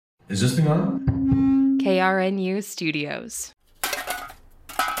Is this thing on? KRNU Studios.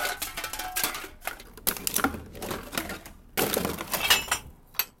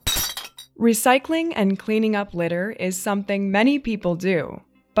 Recycling and cleaning up litter is something many people do.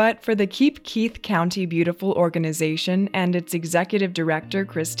 But for the Keep Keith County Beautiful organization and its executive director,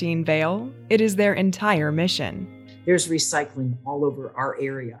 Christine Vail, it is their entire mission. There's recycling all over our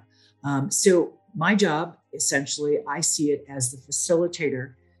area. So my job, essentially, I see it as the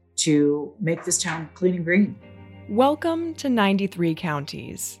facilitator to make this town clean and green. Welcome to 93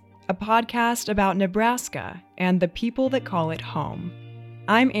 Counties, a podcast about Nebraska and the people that call it home.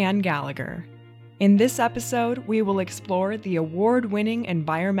 I'm Anne Gallagher. In this episode, we will explore the award-winning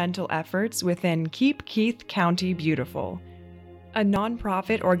environmental efforts within Keep Keith County Beautiful, a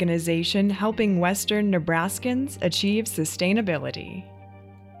nonprofit organization helping Western Nebraskans achieve sustainability.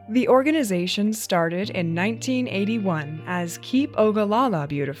 The organization started in 1981 as Keep Ogallala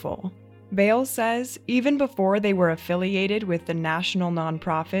Beautiful. Vail says even before they were affiliated with the national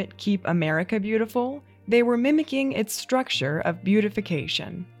nonprofit Keep America Beautiful, they were mimicking its structure of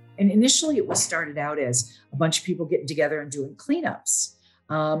beautification. And initially it was started out as a bunch of people getting together and doing cleanups.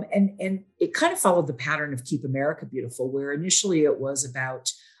 And it kind of followed the pattern of Keep America Beautiful, where initially it was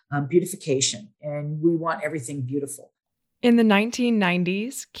about beautification and we want everything beautiful. In the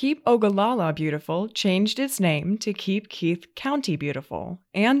 1990s, Keep Ogallala Beautiful changed its name to Keep Keith County Beautiful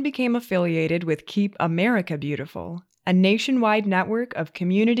and became affiliated with Keep America Beautiful, a nationwide network of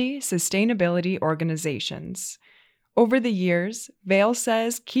community sustainability organizations. Over the years, Vail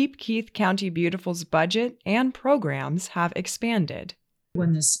says Keep Keith County Beautiful's budget and programs have expanded.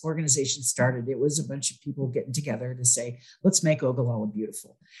 When this organization started, it was a bunch of people getting together to say, let's make Ogallala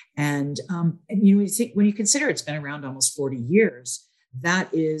beautiful. And when you consider it's been around almost 40 years, that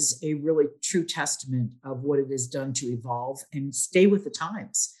is a really true testament of what it has done to evolve and stay with the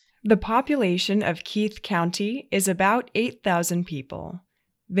times. The population of Keith County is about 8,000 people.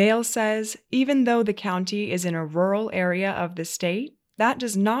 Vail says even though the county is in a rural area of the state, that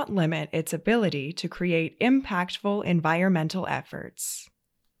does not limit its ability to create impactful environmental efforts.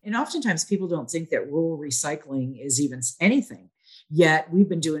 And oftentimes people don't think that rural recycling is even anything, yet we've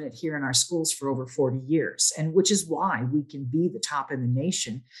been doing it here in our schools for over 40 years, and which is why we can be the top in the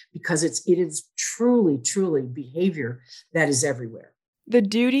nation, because it is truly behavior that is everywhere. The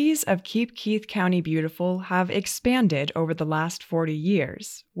duties of Keep Keith County Beautiful have expanded over the last 40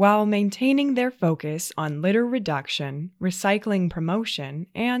 years, while maintaining their focus on litter reduction, recycling promotion,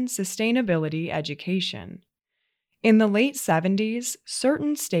 and sustainability education. In the late 70s,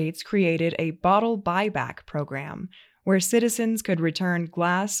 certain states created a bottle buyback program where citizens could return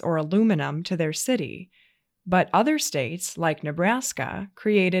glass or aluminum to their city. But other states, like Nebraska,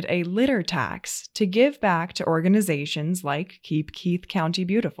 created a litter tax to give back to organizations like Keep Keith County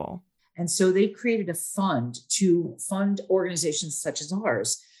Beautiful. And so they created a fund to fund organizations such as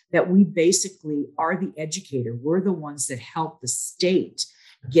ours, that we basically are the educator. We're the ones that help the state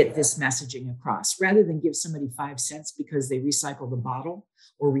get this messaging across. Rather than give somebody 5 cents because they recycled the bottle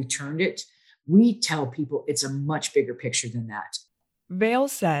or returned it, we tell people it's a much bigger picture than that. Vail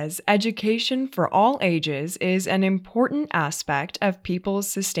says education for all ages is an important aspect of people's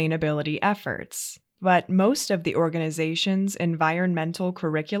sustainability efforts, but most of the organization's environmental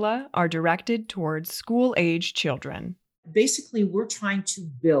curricula are directed towards school-age children. Basically, we're trying to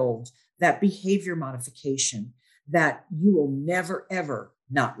build that behavior modification that you will never, ever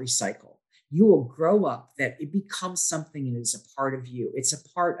not recycle. You will grow up that it becomes something that is a part of you. It's a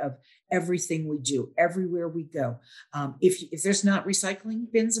part of everything we do, everywhere we go. If there's not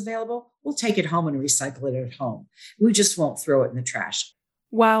recycling bins available, we'll take it home and recycle it at home. We just won't throw it in the trash.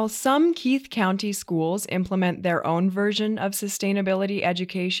 While some Keith County schools implement their own version of sustainability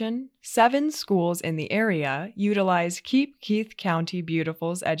education, 7 schools in the area utilize Keep Keith County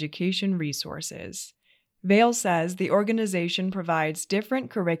Beautiful's education resources. Vail says the organization provides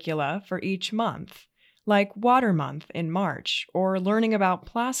different curricula for each month, like Water Month in March or learning about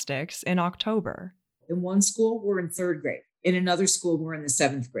plastics in October. In one school, we're in 3rd grade. In another school, we're in the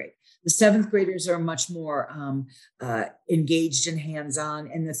 7th grade. The 7th graders are much more engaged and hands-on.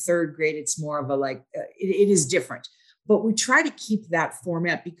 And the 3rd grade, it's more of a it is different. But we try to keep that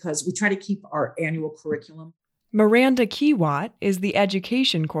format because we try to keep our annual curriculum. Miranda Kiewatt is the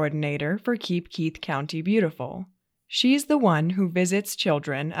education coordinator for Keep Keith County Beautiful. She's the one who visits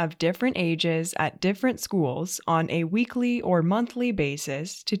children of different ages at different schools on a weekly or monthly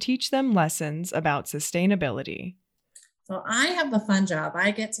basis to teach them lessons about sustainability. So I have the fun job.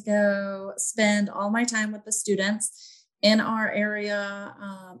 I get to go spend all my time with the students in our area,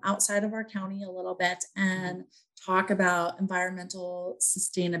 outside of our county a little bit, and talk about environmental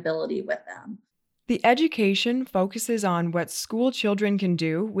sustainability with them. The education focuses on what school children can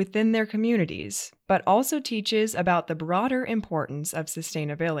do within their communities, but also teaches about the broader importance of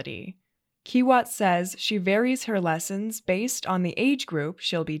sustainability. Kiewatt says she varies her lessons based on the age group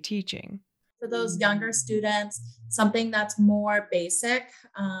she'll be teaching. For those younger students, something that's more basic,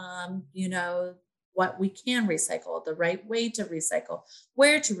 what we can recycle, the right way to recycle,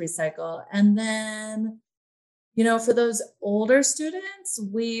 where to recycle. And then, for those older students,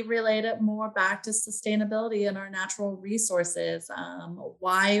 we relate it more back to sustainability and our natural resources,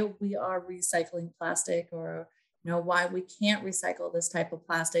 why we are recycling plastic, or, why we can't recycle this type of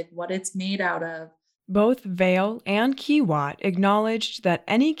plastic, what it's made out of. Both Vail and Kiewatt acknowledged that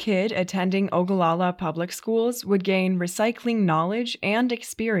any kid attending Ogallala public schools would gain recycling knowledge and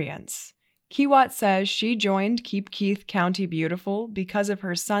experience. Kiewatt says she joined Keep Keith County Beautiful because of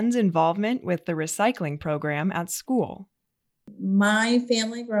her son's involvement with the recycling program at school. My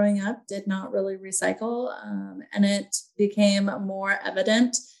family growing up did not really recycle, and it became more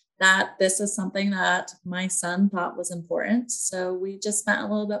evident that this is something that my son thought was important. So we just spent a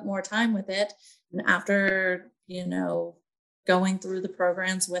little bit more time with it. And after, going through the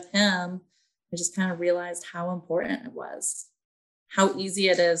programs with him, I just kind of realized how important it was, how easy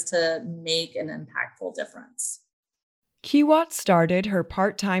it is to make an impactful difference. Kiewatt started her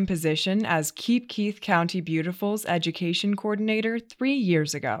part-time position as Keep Keith County Beautiful's education coordinator 3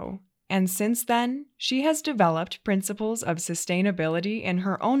 years ago. And since then, she has developed principles of sustainability in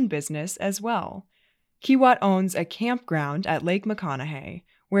her own business as well. Kiewatt owns a campground at Lake McConaughey,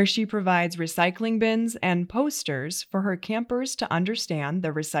 where she provides recycling bins and posters for her campers to understand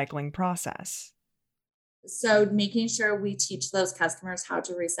the recycling process. So making sure we teach those customers how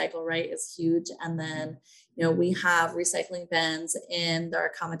to recycle right is huge. And then, we have recycling bins in their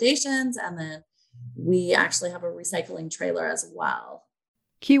accommodations, and then we actually have a recycling trailer as well.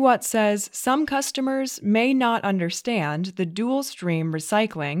 Kiewatt says some customers may not understand the dual stream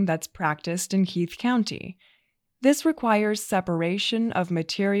recycling that's practiced in Keith County. This requires separation of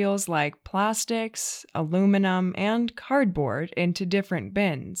materials like plastics, aluminum, and cardboard into different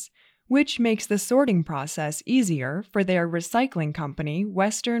bins, which makes the sorting process easier for their recycling company,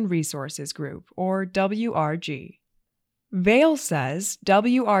 Western Resources Group, or WRG. Vail says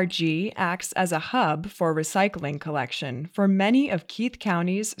WRG acts as a hub for recycling collection for many of Keith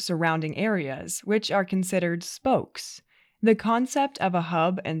County's surrounding areas, which are considered spokes. The concept of a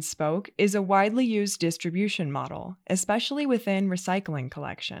hub and spoke is a widely used distribution model, especially within recycling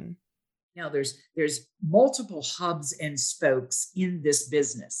collection. Now, there's multiple hubs and spokes in this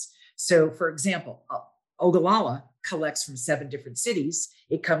business. So, for example, Ogallala collects from 7 different cities.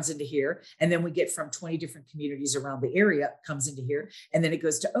 It comes into here, and then we get from 20 different communities around the area, comes into here, and then it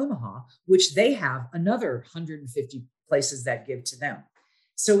goes to Omaha, which they have another 150 places that give to them.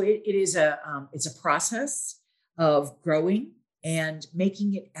 So it's a process of growing and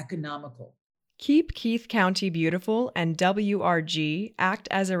making it economical. Keep Keith County Beautiful and WRG act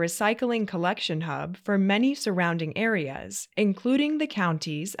as a recycling collection hub for many surrounding areas, including the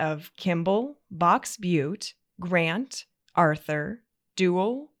counties of Kimball, Box Butte, Grant, Arthur,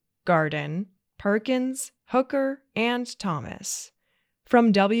 Dual, Garden, Perkins, Hooker, and Thomas.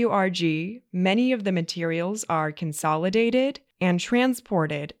 From WRG, many of the materials are consolidated and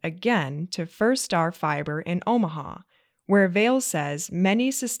transported again to First Star Fiber in Omaha, where Vail says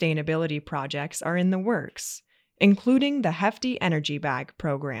many sustainability projects are in the works, including the Hefty Energy Bag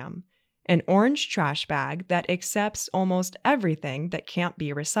program, an orange trash bag that accepts almost everything that can't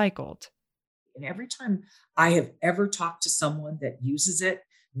be recycled. And every time I have ever talked to someone that uses it,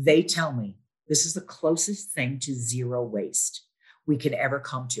 they tell me this is the closest thing to zero waste we can ever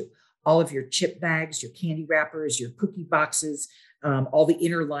come to. All of your chip bags, your candy wrappers, your cookie boxes, all the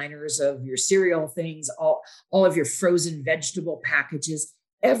inner liners of your cereal things, all of your frozen vegetable packages,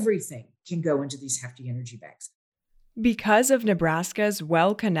 everything can go into these Hefty Energy bags. Because of Nebraska's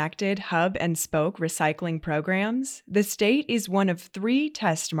well-connected hub and spoke recycling programs, the state is one of 3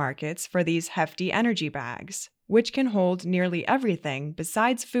 test markets for these Hefty Energy bags, which can hold nearly everything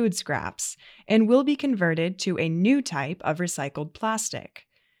besides food scraps and will be converted to a new type of recycled plastic.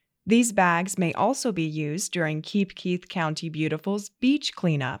 These bags may also be used during Keep Keith County Beautiful's beach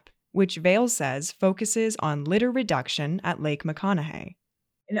cleanup, which Vail says focuses on litter reduction at Lake McConaughey.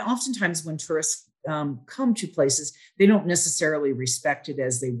 And oftentimes when tourists come to places, they don't necessarily respect it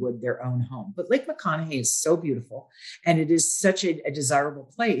as they would their own home. But Lake McConaughey is so beautiful, and it is such a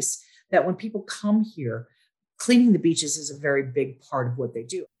desirable place that when people come here, cleaning the beaches is a very big part of what they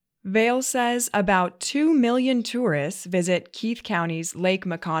do. Vail says about 2 million tourists visit Keith County's Lake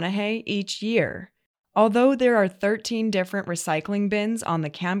McConaughey each year. Although there are 13 different recycling bins on the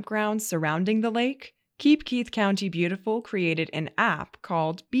campgrounds surrounding the lake, Keep Keith County Beautiful created an app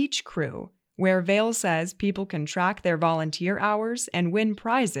called Beach Crew, where Vail says people can track their volunteer hours and win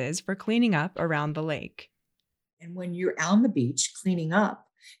prizes for cleaning up around the lake. And when you're on the beach cleaning up,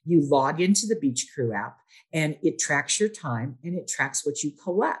 you log into the Beach Crew app and it tracks your time and it tracks what you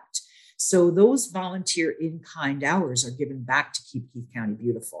collect. So those volunteer in-kind hours are given back to Keep Keith County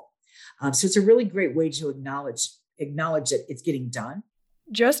Beautiful. So it's a really great way to acknowledge that it's getting done.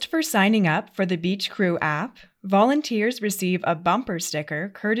 Just for signing up for the Beach Crew app, volunteers receive a bumper sticker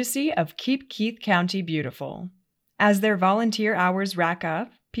courtesy of Keep Keith County Beautiful. As their volunteer hours rack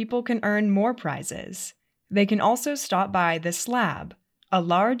up, people can earn more prizes. They can also stop by the Slab, a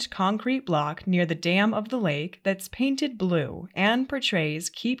large concrete block near the dam of the lake that's painted blue and portrays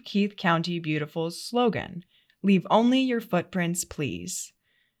Keep Keith County Beautiful's slogan, "Leave only your footprints, please."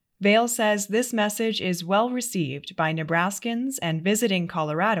 Vail says this message is well received by Nebraskans and visiting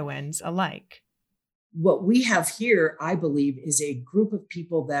Coloradoans alike. What we have here, I believe, is a group of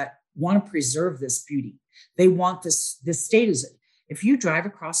people that want to preserve this beauty. They want this state is, if you drive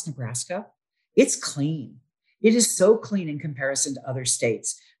across Nebraska, it's clean. It is so clean in comparison to other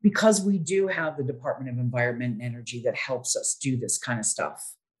states because we do have the Department of Environment and Energy that helps us do this kind of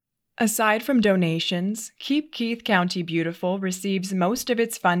stuff. Aside from donations, Keep Keith County Beautiful receives most of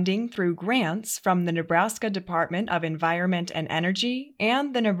its funding through grants from the Nebraska Department of Environment and Energy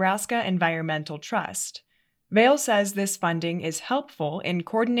and the Nebraska Environmental Trust. Vail says this funding is helpful in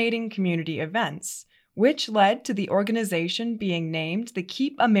coordinating community events, which led to the organization being named the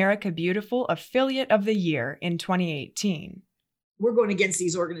Keep America Beautiful Affiliate of the Year in 2018. We're going against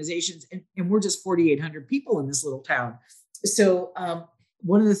these organizations, and we're just 4,800 people in this little town. So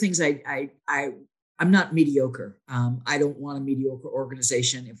one of the things I'm not mediocre. I don't want a mediocre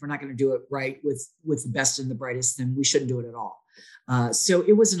organization. If we're not going to do it right with the best and the brightest, then we shouldn't do it at all. So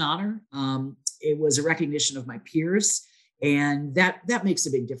it was an honor. It was a recognition of my peers. And that makes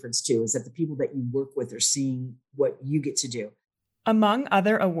a big difference too, is that the people that you work with are seeing what you get to do. Among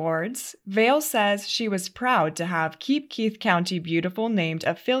other awards, Vail says she was proud to have Keep Keith County Beautiful named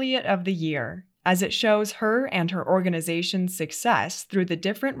Affiliate of the Year, as it shows her and her organization's success through the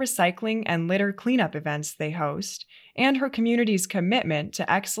different recycling and litter cleanup events they host, and her community's commitment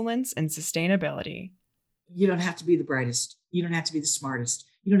to excellence and sustainability. You don't have to be the brightest. You don't have to be the smartest.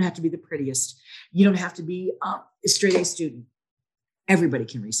 You don't have to be the prettiest. You don't have to be a straight A student. Everybody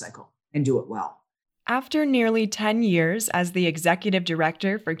can recycle and do it well. After nearly 10 years as the executive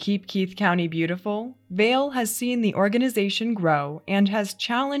director for Keep Keith County Beautiful, Vail has seen the organization grow and has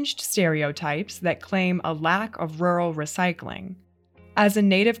challenged stereotypes that claim a lack of rural recycling. As a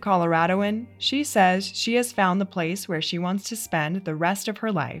native Coloradoan, she says she has found the place where she wants to spend the rest of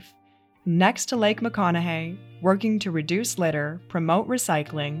her life, next to Lake McConaughey, working to reduce litter, promote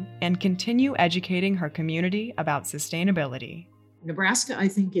recycling, and continue educating her community about sustainability. Nebraska, I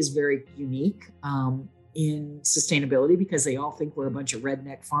think, is very unique in sustainability because they all think we're a bunch of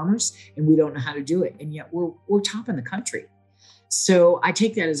redneck farmers and we don't know how to do it. And yet we're top in the country. So I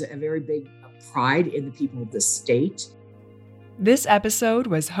take that as a very big pride in the people of the state. This episode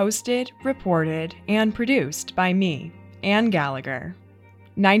was hosted, reported, and produced by me, Anne Gallagher.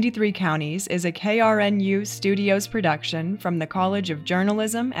 93 Counties is a KRNU Studios production from the College of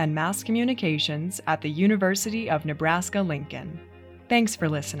Journalism and Mass Communications at the University of Nebraska-Lincoln. Thanks for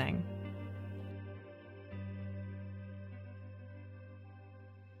listening.